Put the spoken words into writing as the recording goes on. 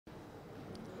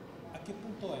che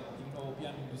punto è il nuovo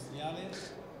piano industriale?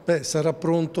 Sarà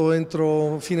pronto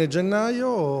entro fine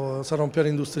gennaio, sarà un piano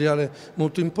industriale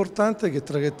molto importante che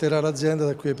traghetterà l'azienda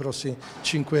da qui ai prossimi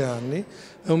 5 anni.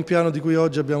 È un piano di cui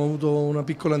oggi abbiamo avuto una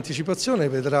piccola anticipazione,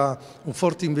 vedrà un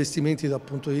forte investimenti dal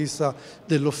punto di vista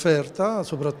dell'offerta,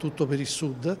 soprattutto per il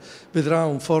sud, vedrà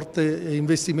un forte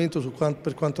investimento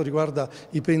per quanto riguarda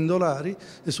i pendolari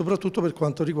e soprattutto per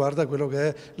quanto riguarda quello che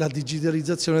è la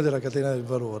digitalizzazione della catena del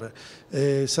valore.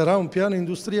 Sarà un piano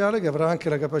industriale che avrà anche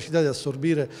la capacità di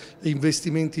assorbire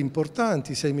investimenti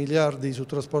importanti, 6 miliardi sul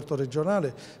trasporto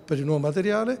regionale per il nuovo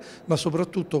materiale, ma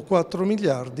soprattutto 4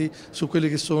 miliardi su quelle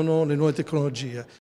che sono le nuove tecnologie.